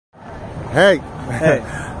Hey. Hey.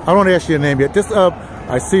 I don't want to ask you your name yet. Just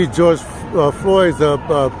I see George Floyd's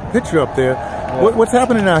picture up there. Yeah. What's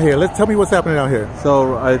happening out here? Tell me what's happening out here.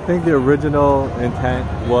 So I think the original intent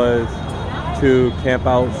was to camp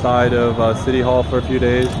outside of City Hall for a few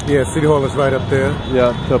days. Yeah, City Hall is right up there.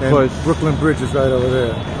 Yeah, to push. Brooklyn Bridge is right over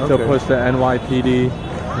there. Okay. To push the NYPD.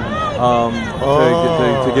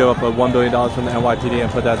 To give up $1 billion from the NYPD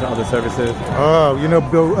and put that to other services. Oh, you know,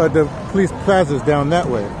 the police plaza's down that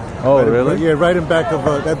way. Oh, right, really? Yeah, right in back of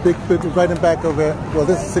that big, right in back of it. Well,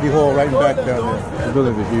 this is City Hall, right in back down there. The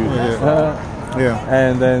buildings are huge. Yeah. Yeah.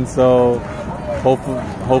 And then so,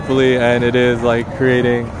 hopefully, and it is like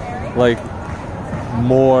creating like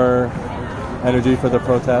more energy for the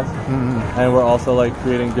protest. Mm-hmm. And we're also like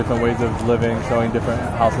creating different ways of living, showing different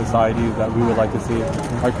house societies that we would like to see.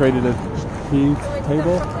 I created a tea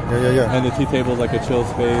table. Yeah. And the tea table is like a chill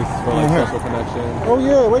space for like social connection. Oh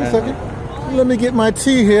yeah, wait a second. Let me get my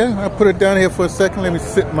tea here. I'll put it down here for a second. Let me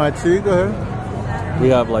sip my tea. Go ahead. We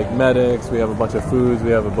have like medics, we have a bunch of foods, we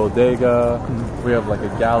have a bodega, we have like a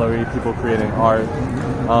gallery, people creating art.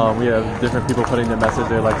 We have different people putting their message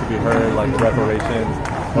they'd like to be heard, like reparations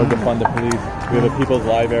or defund the police. We have a People's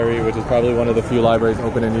Library, which is probably one of the few libraries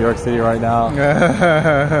open in New York City right now.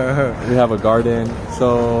 We have a garden.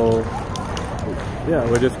 So yeah,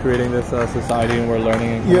 we're just creating this society and we're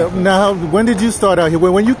learning. Yeah. Now, when did you start out here?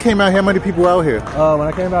 When you came out here, how many people were out here? When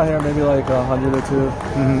I came out here, maybe like 100 or 2.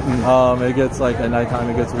 Mm-hmm. It gets like at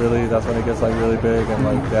nighttime, that's when it gets like really big and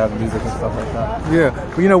like they have music and stuff like that. Yeah.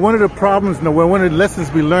 Well, you know, one of the problems, one of the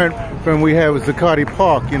lessons we learned from we had with Zuccotti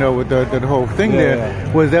Park, you know, with the whole thing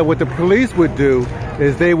was that what the police would do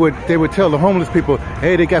is they would tell the homeless people,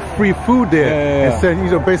 hey, they got free food there, and said, you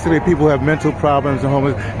know, basically people have mental problems and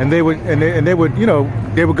homeless, and they would you know,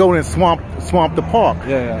 they would go in and swamp the park.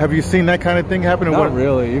 Have you seen that kind of thing happen? Not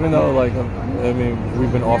really. Even though like I mean,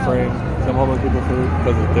 we've been offering some homeless people food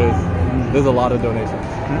because there's a lot of donations.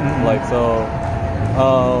 Mm-hmm. Like so,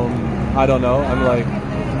 I don't know. I'm like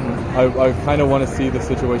I kind of want to see the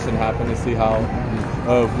situation happen to see how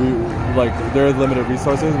there are limited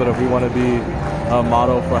resources, but if we want to be a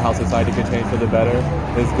model for how society can change for the better,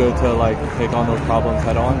 it's good to like take on those problems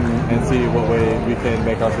head on and see what way we can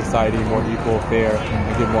make our society more equal, fair,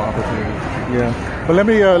 and give more opportunities. Yeah, but let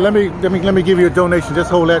me give you a donation. Just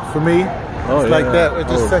hold that for me. Oh, like that.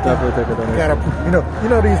 Just a second. Definitely take a donation. You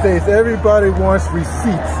know these days everybody wants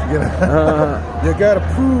receipts. You know, you got to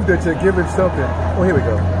prove that you're giving something. Oh, here we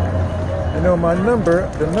go. You know my number.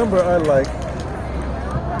 The number I like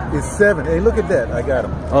is 7. Hey, look at that. I got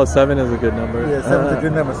them. Oh, 7 is a good number. Yeah, 7 is a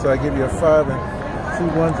good number. So I give you a 5 and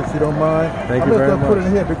 2 1s if you don't mind. Thank you very much. I'm just gonna put it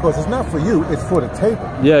in here because it's not for you. It's for the table.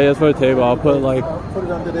 Yeah, it's for the table. I'll put like. Put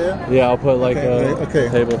it under there. Yeah, I'll put like a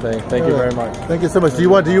table thing. Thank you very much. Thank you so much. Do you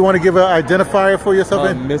want to give an identifier for yourself?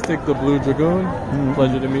 Mistik the Blue Dragoon.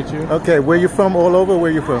 Pleasure to meet you. Okay, where you from? All over?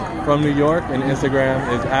 Where you from? From New York, and Instagram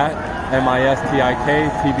is at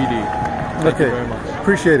MISTIK TBD. Thank you very much.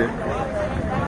 Appreciate it.